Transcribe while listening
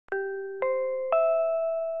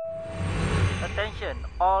Attention,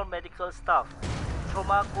 all medical staff.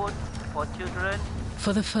 Trauma code for children.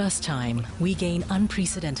 For the first time, we gain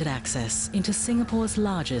unprecedented access into Singapore's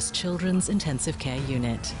largest children's intensive care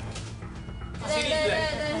unit.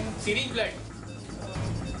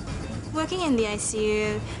 Working in the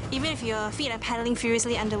ICU, even if your feet are paddling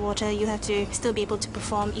furiously underwater, you have to still be able to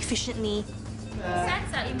perform efficiently.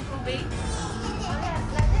 Stats are improving.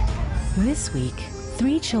 This week,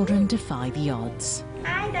 3 children defy the odds.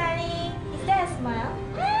 Hi, darling. Is that a smile?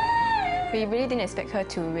 We really didn't expect her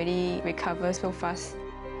to really recover so fast.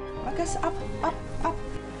 Marcus, up, up, up.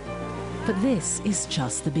 But this is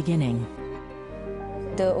just the beginning.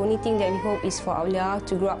 The only thing that we hope is for Aulia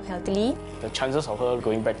to grow up healthily. The chances of her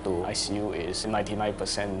going back to ICU is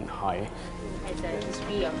 99% high. At the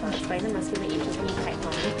history of spinal muscular atrophy type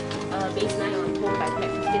 1, baseline on home by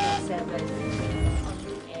PET 15 or 7.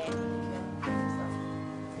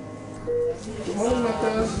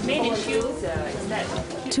 Main issues is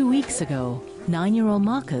that 2 weeks ago, 9-year-old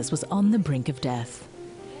Marcus was on the brink of death.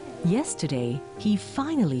 Yesterday, he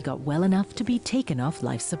finally got well enough to be taken off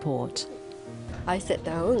life support. I sat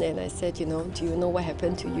down and I said, do you know what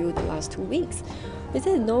happened to you the last 2 weeks? He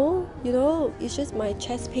said, no, it's just my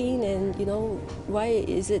chest pain and, why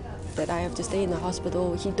is it that I have to stay in the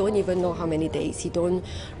hospital? He don't even know how many days. He don't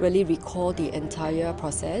really recall the entire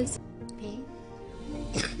process.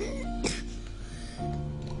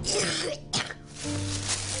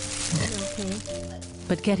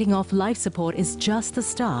 But getting off life support is just the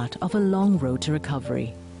start of a long road to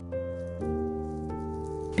recovery.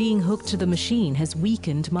 Being hooked to the machine has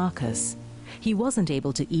weakened Marcus. He wasn't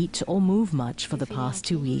able to eat or move much for the past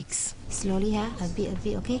 2 weeks. Slowly, a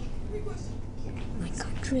bit, okay? My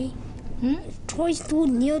country. Troy is too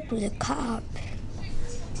near to the cup.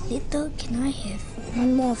 Later, can I have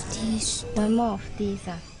one more of these? One more of these,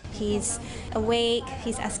 He's awake,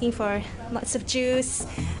 he's asking for lots of juice,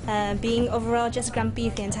 being overall just grumpy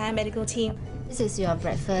with the entire medical team. This is your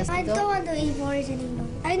breakfast. I don't want to eat porridge anymore.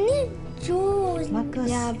 I need juice. Marcus,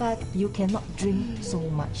 yeah, but you cannot drink so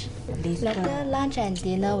much later lunch and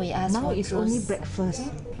dinner we ask now for it's juice. only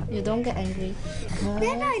breakfast. You don't get angry.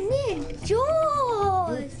 Then I need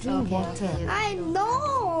juice. Drink water. I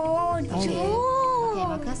know juice.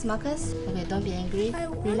 Okay, Marcus. Okay, don't be angry.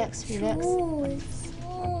 Relax.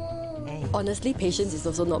 Honestly, patience is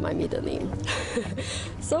also not my middle name.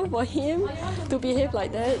 So for him to behave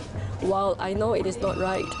like that, while I know it is not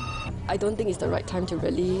right, I don't think it's the right time to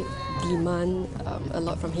really demand a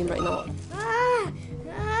lot from him right now.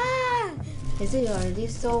 Is it already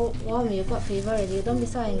so warm? You've got fever already. Don't be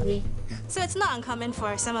so angry. So it's not uncommon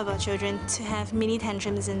for some of our children to have mini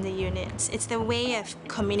tantrums in the unit. It's their way of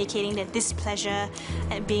communicating their displeasure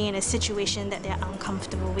at being in a situation that they're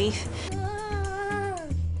uncomfortable with.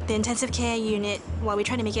 The intensive care unit, while we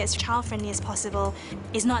try to make it as child-friendly as possible,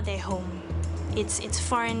 is not their home. It's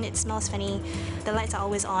foreign, it smells funny, the lights are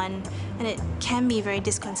always on, and it can be very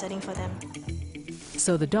disconcerting for them.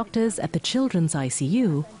 So the doctors at the children's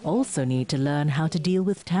ICU also need to learn how to deal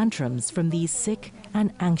with tantrums from these sick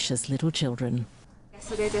and anxious little children.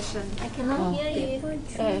 I cannot hear you.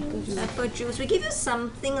 Apple juice. We give you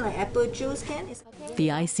something like apple juice, Ken? It's okay. The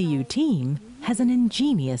ICU team has an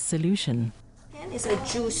ingenious solution. It's a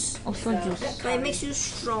juice. Also juice. But it makes you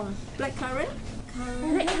strong. Blackcurrant?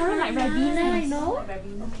 Blackcurrant like Ribena, you know?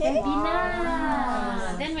 Okay.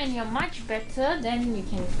 Ribena. Then when you're much better, then you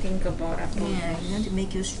can think about apple. Yeah, you want to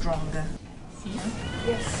make you stronger.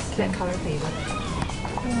 Yes, blackcurrant flavor.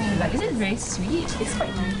 Is it very sweet? It's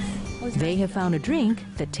quite nice. They have found a drink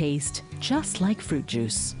that tastes just like fruit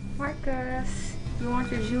juice, Marcus, you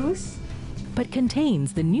want your juice? but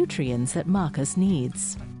contains the nutrients that Marcus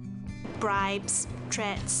needs. Bribes,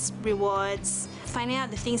 threats, rewards, finding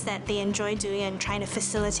out the things that they enjoy doing and trying to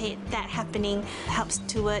facilitate that happening helps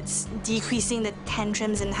towards decreasing the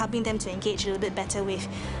tantrums and helping them to engage a little bit better with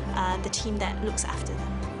the team that looks after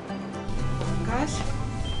them. Gosh,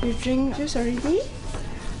 you drink juice already?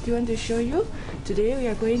 Do you want to show you? Today we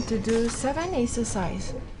are going to do 7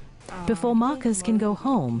 exercises. Before Marcus can go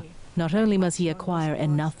home, not only must he acquire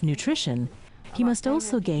enough nutrition, he must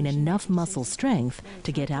also gain enough muscle strength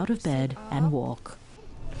to get out of bed and walk.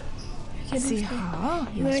 See how?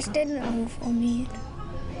 You stand up for me.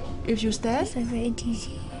 If you stand? It's very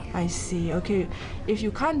dizzy. I see. Okay. If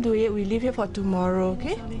you can't do it, we leave it for tomorrow,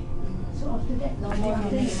 okay? Little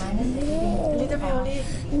bit only.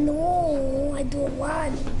 No, I don't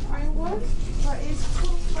want. I want, but it's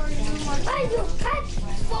cool for you. Why you can't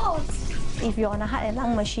force? If you're on a heart and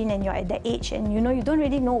lung machine and you're at that age and you don't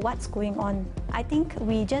really know what's going on, I think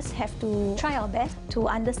we just have to try our best to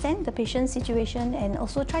understand the patient's situation and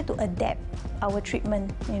also try to adapt our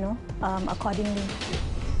treatment, accordingly.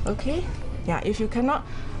 Okay? Yeah, if you cannot,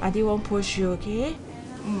 Adi won't push you, okay?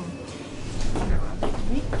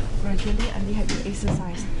 Gradually, Adi have to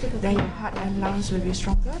exercise. Then your heart and lungs will be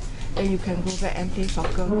stronger. Then you can go back and play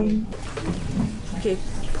soccer again. Okay,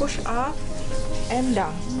 push up and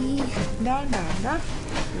down. Down, down, down.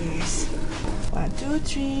 Yes. 1, 2,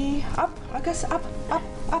 3. Up, August, up, up,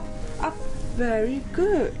 up, up. Very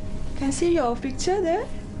good. Can see your picture there?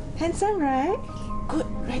 Handsome, right? Good.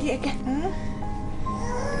 Ready again.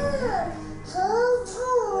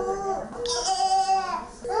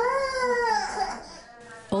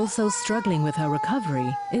 Also struggling with her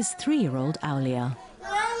recovery is 3-year-old Aulia.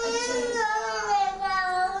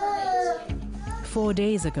 4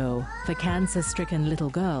 days ago, the cancer-stricken little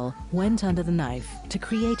girl went under the knife to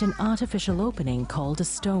create an artificial opening called a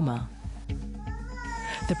stoma.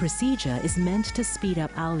 The procedure is meant to speed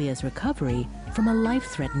up Aulia's recovery from a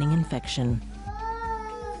life-threatening infection.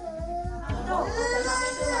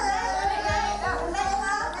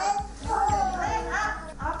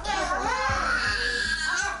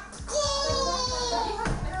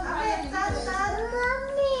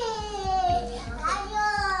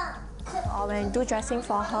 When do dressing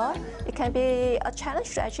for her, it can be a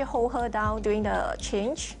challenge to actually hold her down during the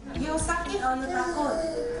change. You suck it or you takut?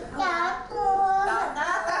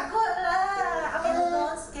 Takut lah.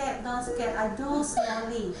 Okay, don't scared. I do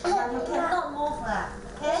slowly. But you cannot move lah.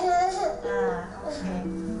 Okay?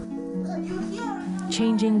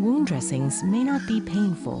 Changing wound dressings may not be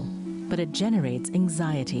painful, but it generates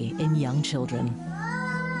anxiety in young children.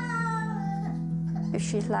 If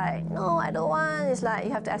she's like, no, I don't want, it's like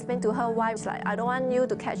you have to explain to her why. It's like, I don't want you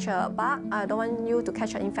to catch a bug, I don't want you to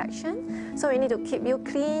catch an infection. So we need to keep you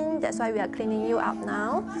clean, that's why we are cleaning you up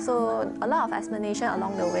now. So a lot of explanation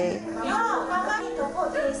along the way. No, Mama need to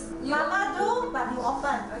put this. Mama do, but you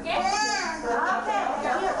open. Okay? Okay,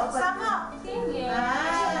 you some more.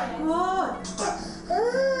 Good.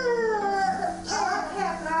 Okay,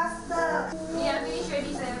 plaster. Yeah, finish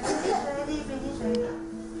already, sir. Finish already.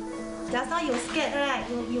 Just now you scared, right?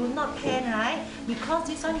 You not pain, right? Because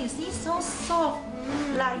this one you see so soft,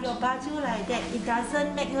 like your baju like that. It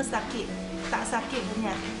doesn't make you sakit. Tak sakit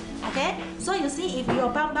punya. Okay? So you see if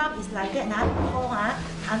your bum is like that, hold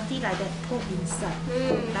until like that, put inside.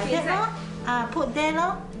 Like that, no? Put there,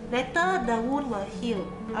 no? Later the wound will heal.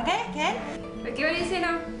 Okay? Can? Okay, what do you say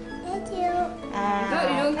now? Thank you.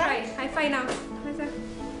 Good, you don't cry. High five now.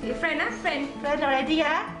 Your friend, friend. Friend already,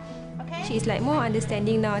 Okay. She's like more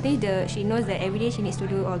understanding now. I think she knows that every day she needs to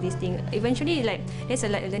do all these things. Eventually, like there's a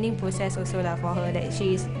learning process also for her that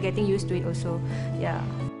she's getting used to it also. Yeah.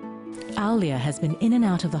 Aulia has been in and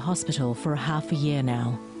out of the hospital for half a year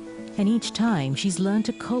now, and each time she's learned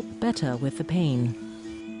to cope better with the pain.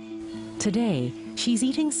 Today, she's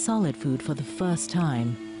eating solid food for the first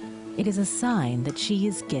time. It is a sign that she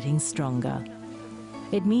is getting stronger.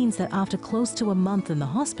 It means that after close to a month in the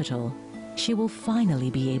hospital, she will finally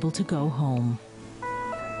be able to go home.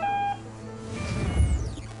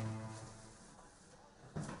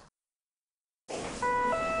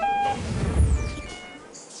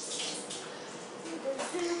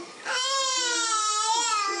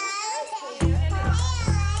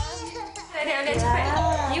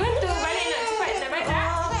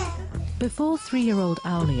 Before 3-year-old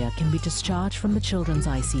Aulia can be discharged from the children's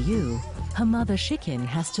ICU, her mother Shikin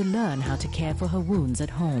has to learn how to care for her wounds at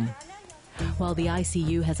home. While the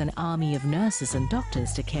ICU has an army of nurses and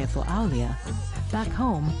doctors to care for Aulia, back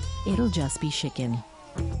home, it'll just be Shikin.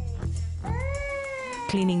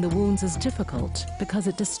 Cleaning the wounds is difficult because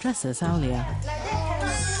it distresses Aulia.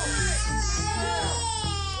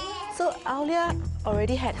 So Aulia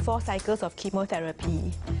already had 4 cycles of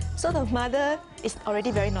chemotherapy. So the mother is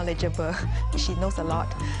already very knowledgeable. She knows a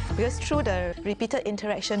lot because through the repeated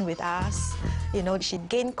interaction with us, she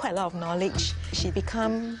gained quite a lot of knowledge. She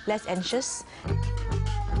became less anxious.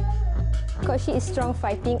 Because she is strong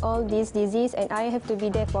fighting all these disease and I have to be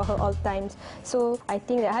there for her all times. So I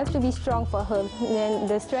think that I have to be strong for her. And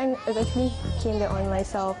the strength eventually came back on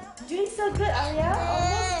myself. Doing so good, Aulia.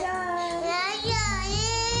 Almost done.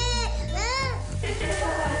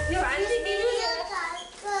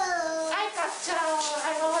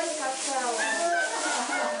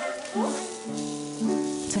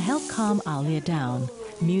 To help calm Aulia down,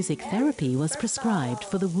 music therapy was prescribed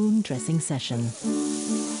for the wound dressing session.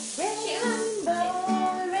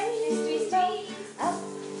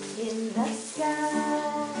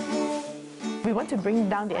 We want to bring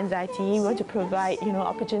down the anxiety. We want to provide,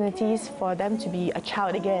 opportunities for them to be a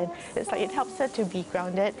child again. It's like it helps her to be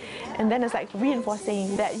grounded, and then it's like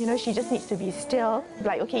reinforcing that she just needs to be still.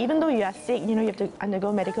 Like, okay, even though you are sick, you have to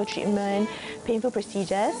undergo medical treatment, painful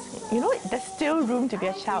procedures. There's still room to be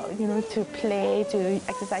a child. To play, to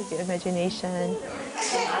exercise your imagination. You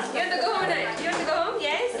want to go home, right? You want to go home?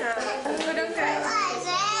 Yes. So don't cry.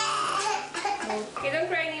 Okay, don't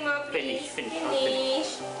cry anymore, please.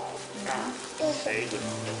 Finish. Very good.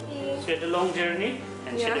 She had a long journey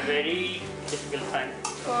and she had a very difficult time.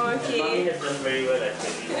 Okay. Mommy has done very well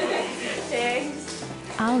actually. Thanks.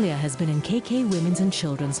 Alia has been in KK Women's and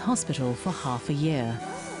Children's Hospital for half a year.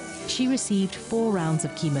 She received 4 rounds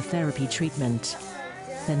of chemotherapy treatment,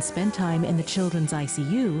 then spent time in the children's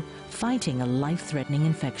ICU fighting a life-threatening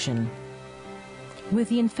infection. With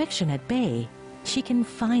the infection at bay, she can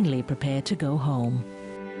finally prepare to go home.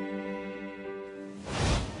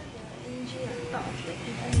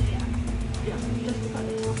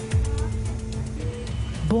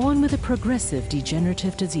 Born with a progressive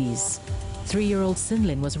degenerative disease, 3-year-old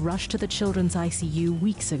Sinlin was rushed to the children's ICU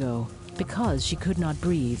weeks ago because she could not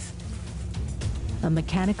breathe. A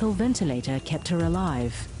mechanical ventilator kept her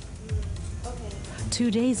alive. 2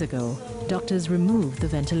 days ago, doctors removed the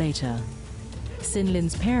ventilator.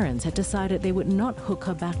 Sinlin's parents had decided they would not hook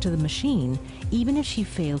her back to the machine, even if she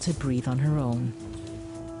failed to breathe on her own.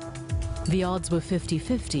 The odds were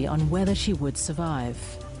 50-50 on whether she would survive.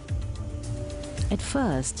 At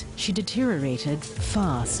first, she deteriorated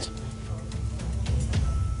fast.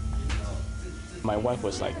 My wife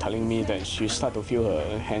was telling me that she started to feel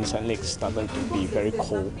her hands and legs started to be very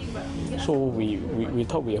cold. So we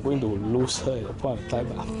thought we were going to lose her at a point of time.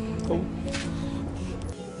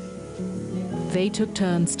 They took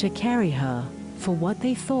turns to carry her for what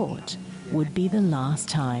they thought would be the last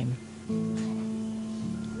time.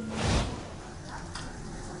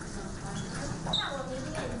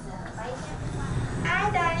 Hi,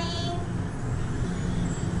 darling.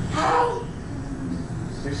 Hi.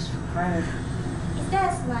 Hi. Is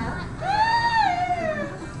that a smile?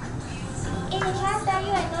 Hey, can I tell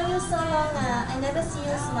you, I know you so long. I never see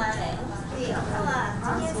you smile.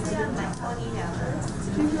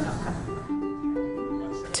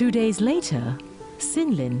 2 days later,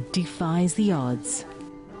 Sinlin defies the odds.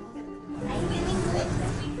 Are you feeling good?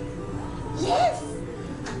 Yes!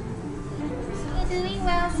 You're doing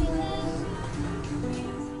well, Sinlin.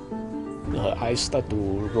 Her eyes start to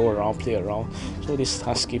roll around, play around. So this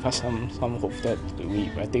has given us some hope that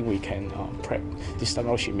I think we can prep. This time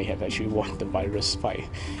out, she may have actually won the virus fight,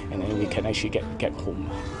 and then we can actually get home.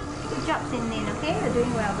 Good job, Sinlin, okay? You're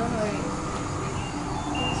doing well, don't worry.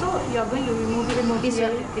 So you're going to remove this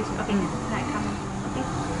one? This one. Okay, right, come on. Okay,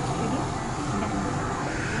 ready?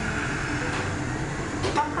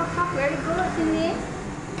 Cough, very good, Sinlin.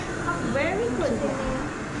 Very good,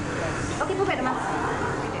 Sinlin. Okay, put back the mask.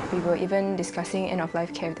 We were even discussing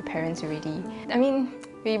end-of-life care with the parents already. I mean,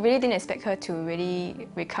 we really didn't expect her to really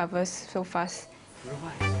recover so fast.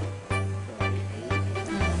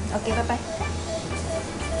 Okay, bye-bye.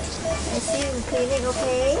 I see you in clinic,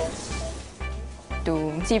 okay?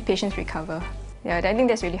 To see patients recover. Yeah, I think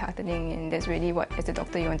that's really heartening, and that's really what, as a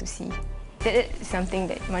doctor, you want to see. That is something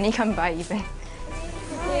that money can't buy even.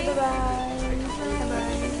 Okay, bye-bye.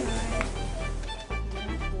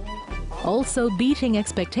 Also beating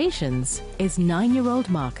expectations is 9-year-old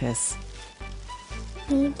Marcus.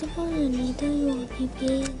 Feel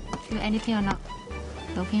anything or not?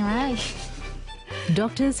 No pain, right?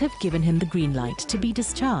 Doctors have given him the green light to be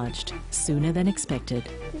discharged sooner than expected.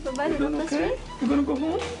 You doing okay? You gonna go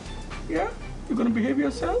home? Yeah? You gonna behave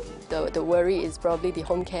yourself? The worry is probably the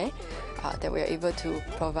home care that we are able to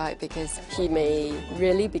provide, because he may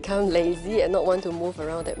really become lazy and not want to move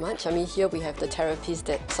around that much. I mean, here we have the therapists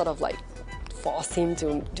that sort of force him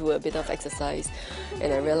to do a bit of exercise,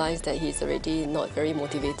 and I realized that he's already not very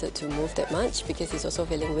motivated to move that much because he's also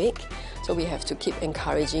feeling weak. So we have to keep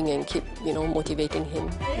encouraging and keep, motivating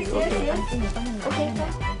him. Okay.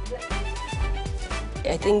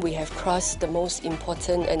 I think we have crossed the most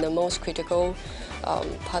important and the most critical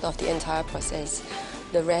part of the entire process.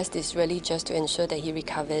 The rest is really just to ensure that he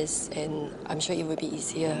recovers, and I'm sure it will be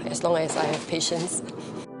easier as long as I have patience.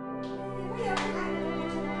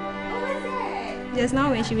 Just now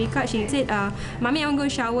when she wake up, she said, Mommy, I want to go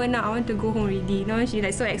shower now. I want to go home already.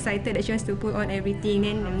 She's so excited that she wants to put on everything.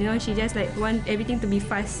 Then she just want everything to be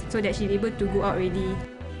fast so that she's able to go out already.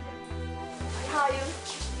 How are you?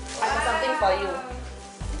 I have something for you.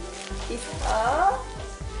 It's a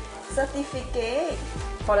certificate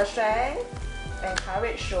for the strength and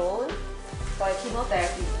courage shown for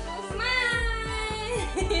chemotherapy. Smile!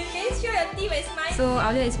 Can you show your teeth So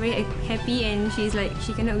Aulia is very happy and she's like,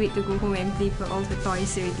 she cannot wait to go home and play with all her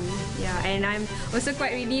toys already. Yeah, and I'm also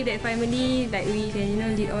quite relieved that finally like we can, you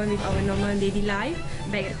know, lead on with our normal daily life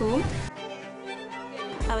back at home.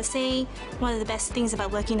 I would say one of the best things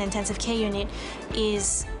about working in the intensive care unit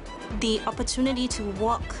is the opportunity to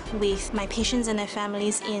walk with my patients and their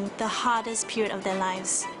families in the hardest period of their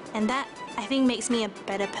lives. And that, I think, makes me a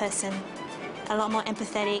better person, a lot more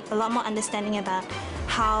empathetic, a lot more understanding about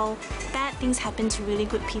how bad things happen to really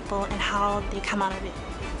good people and how they come out of it.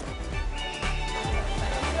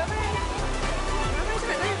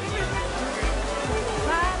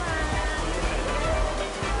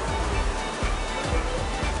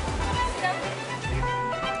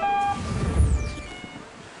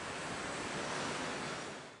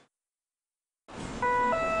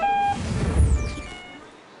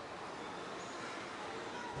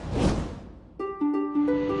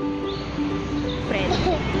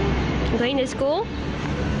 Going to school?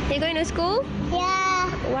 You going to school?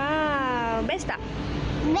 Yeah. Wow, best tak?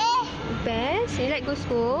 Best. Best? You like go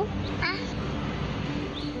school?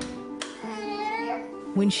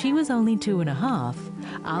 When she was only 2.5,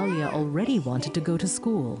 Aulia already wanted to go to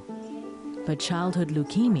school. But childhood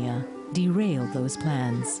leukemia derailed those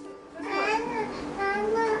plans.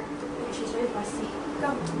 She's very fussy.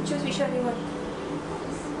 Come, choose which one you want.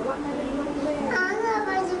 What color you want to wear?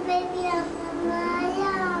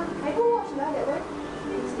 I go wash lah that one.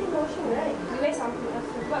 It's still washing, right? You wear something else.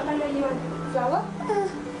 What color you want? Flower?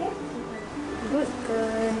 Okay. Good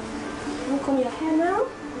girl. You comb your hair now.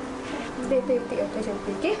 Later you take your time and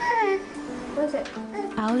play, okay? What's that?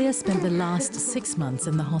 Aulia spent the last 6 months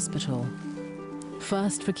in the hospital.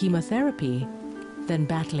 First for chemotherapy, then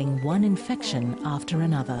battling one infection after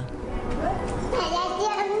another.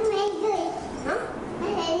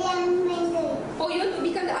 Oh, you want to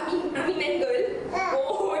become the army man girl?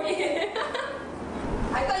 Oh, okay.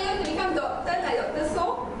 I thought you want to become doctor, like Dr.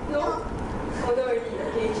 So? No? Oh, no, already.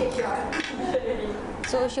 Okay, change your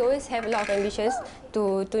So she always have a lot of ambitions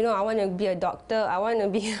to know, I want to be a doctor, I want to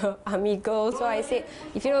be an army girl. So I said,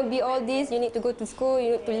 if you don't be all this, you need to go to school,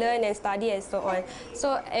 you need to learn and study and so on.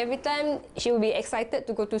 So every time she will be excited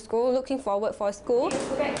to go to school, looking forward for school. Your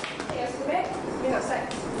school bag. Your school bag. Bring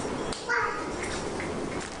outside.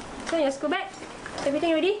 So your school bag.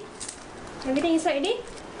 Everything ready? Everything inside ready?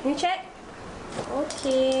 You check?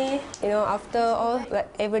 Okay. You know, after all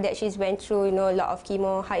whatever that she's went through, you know, a lot of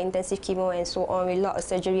chemo, high intensive chemo and so on, with a lot of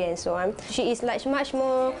surgery and so on, she is like much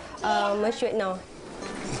more matured now.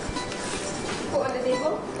 Put on the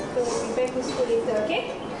table. So we'll be back to school later,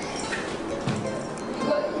 okay?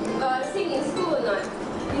 You got sing in school or not?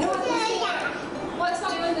 You know what to sing? What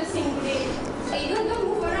song you want to sing today? Hey, don't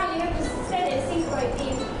move around, you have to stand and sing for a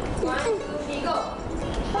team. 1, 2, 3, go.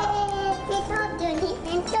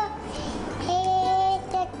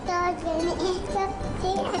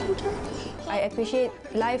 I appreciate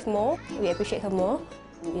life more. We appreciate her more.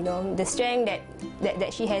 You know, the strength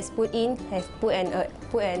that she has put in, has put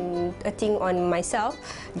a thing on myself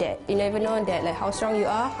that you never know that like how strong you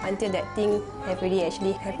are until that thing have really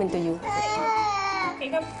actually happened to you. Okay,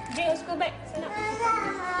 come. Bring your school bag. Stand up.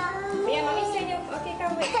 Yeah, mommy send you. Okay,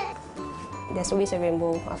 come wait. There's always a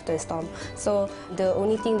rainbow after a storm. So the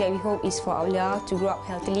only thing that we hope is for Aulia to grow up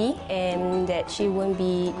healthily and that she won't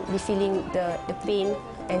be feeling the pain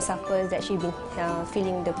and suffers that she's been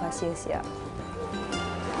feeling the past years. Yeah.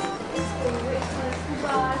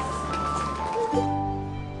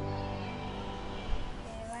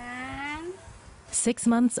 6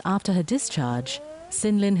 months after her discharge,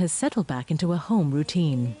 Sinlin has settled back into a home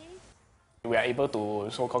routine. We are able to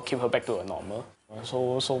so-called keep her back to a normal.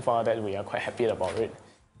 So far that we are quite happy about it.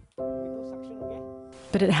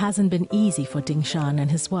 But it hasn't been easy for Dingshan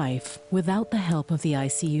and his wife without the help of the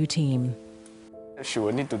ICU team. She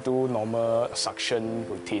will need to do normal suction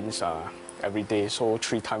routines every day, so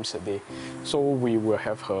 3 times a day. So we will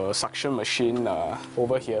have her suction machine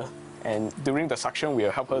over here, and during the suction we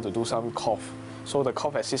will help her to do some cough. So the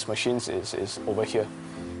cough assist machines is over here.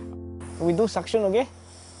 We do suction, okay?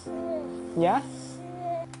 Yeah?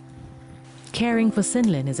 Caring for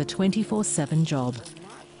Sinlin is a 24/7 job.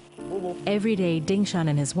 Every day, Dingshan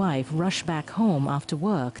and his wife rush back home after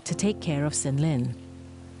work to take care of Sinlin.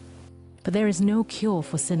 But there is no cure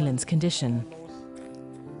for Sinlin's condition,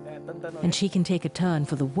 and she can take a turn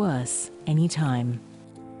for the worse anytime.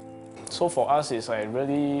 So for us, is I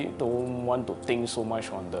really don't want to think so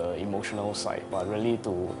much on the emotional side, but really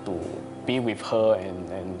to be with her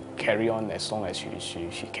and carry on as long as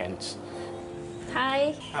she can.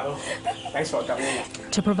 Hi. Hello. Thanks for coming.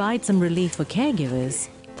 To provide some relief for caregivers,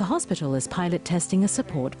 the hospital is pilot testing a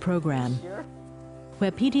support program. where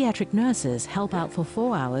pediatric nurses help out for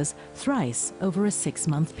 4 hours thrice over a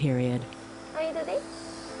 6-month period. How are you today?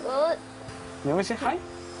 Good. You want to say hi?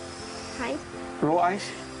 Hi. Roll eyes.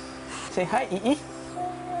 Say hi, Yi.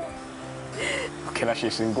 Okay,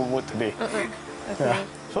 she's in good mood today. Okay. Yeah.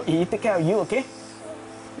 So Yi, take care of you, okay?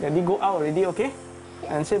 Daddy go out already, okay?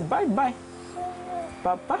 And say bye-bye.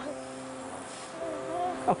 Papa.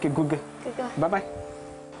 Okay, good girl. Good girl. Bye-bye.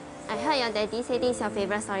 I heard your daddy say this is your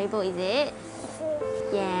favorite storybook, is it?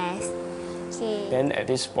 Yes. Okay. Then at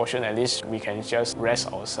this portion, at least we can just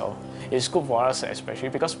rest ourselves. It's good for us, especially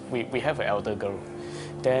because we have an elder girl.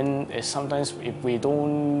 Then sometimes if we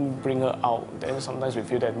don't bring her out, then sometimes we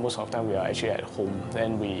feel that most of the time we are actually at home.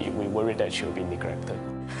 Then we worry that she'll be neglected.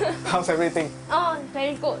 How's everything? Oh,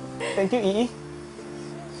 very good. Thank you, Yi.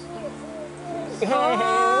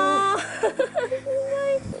 Oh.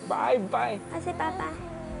 Bye-bye. I say bye-bye.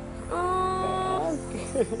 Oh.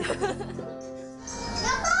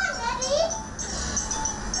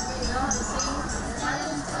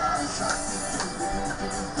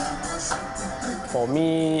 For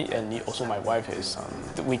me and also my wife is,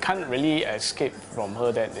 we can't really escape from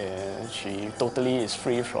her that she totally is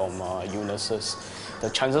free from illnesses. The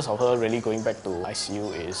chances of her really going back to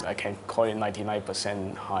ICU is, I can call it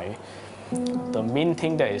 99% high. The main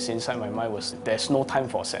thing that is inside my mind was there's no time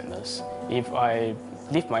for sadness. If I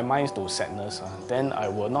leave my mind to sadness, then I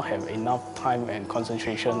will not have enough time and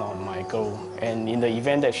concentration on my girl. And in the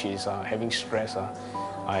event that she's having stress,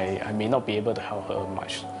 I may not be able to help her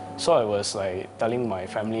much. So I was like telling my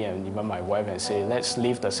family and even my wife and say, let's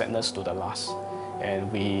leave the sadness to the last.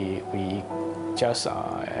 And we just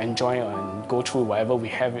enjoy and go through whatever we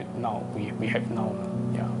have it now. We have now,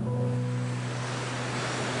 yeah.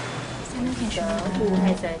 Who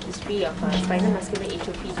has a history of spinal muscular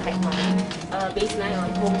atrophy type 1, baseline on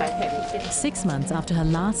home biphasic. 6 months after her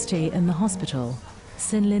last stay in the hospital,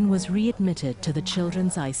 Sinlin was readmitted to the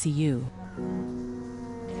children's ICU.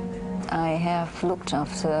 I have looked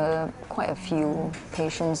after quite a few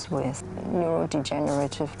patients with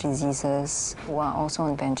neurodegenerative diseases who are also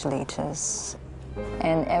on ventilators.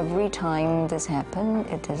 And every time this happens,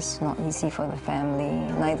 it is not easy for the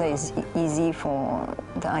family. Neither is it easy for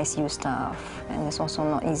the ICU staff, and it's also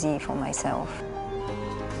not easy for myself.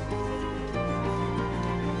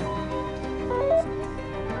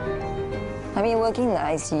 I mean, working in the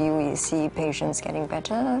ICU, you see patients getting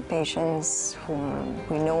better, patients whom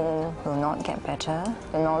we know will not get better.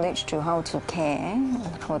 The knowledge to how to care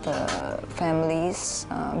for the families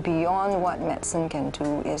beyond what medicine can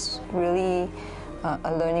do is really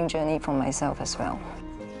a learning journey for myself as well.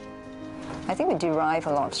 I think we derive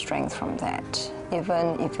a lot of strength from that,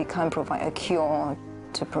 even if we can't provide a cure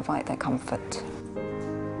to provide that comfort.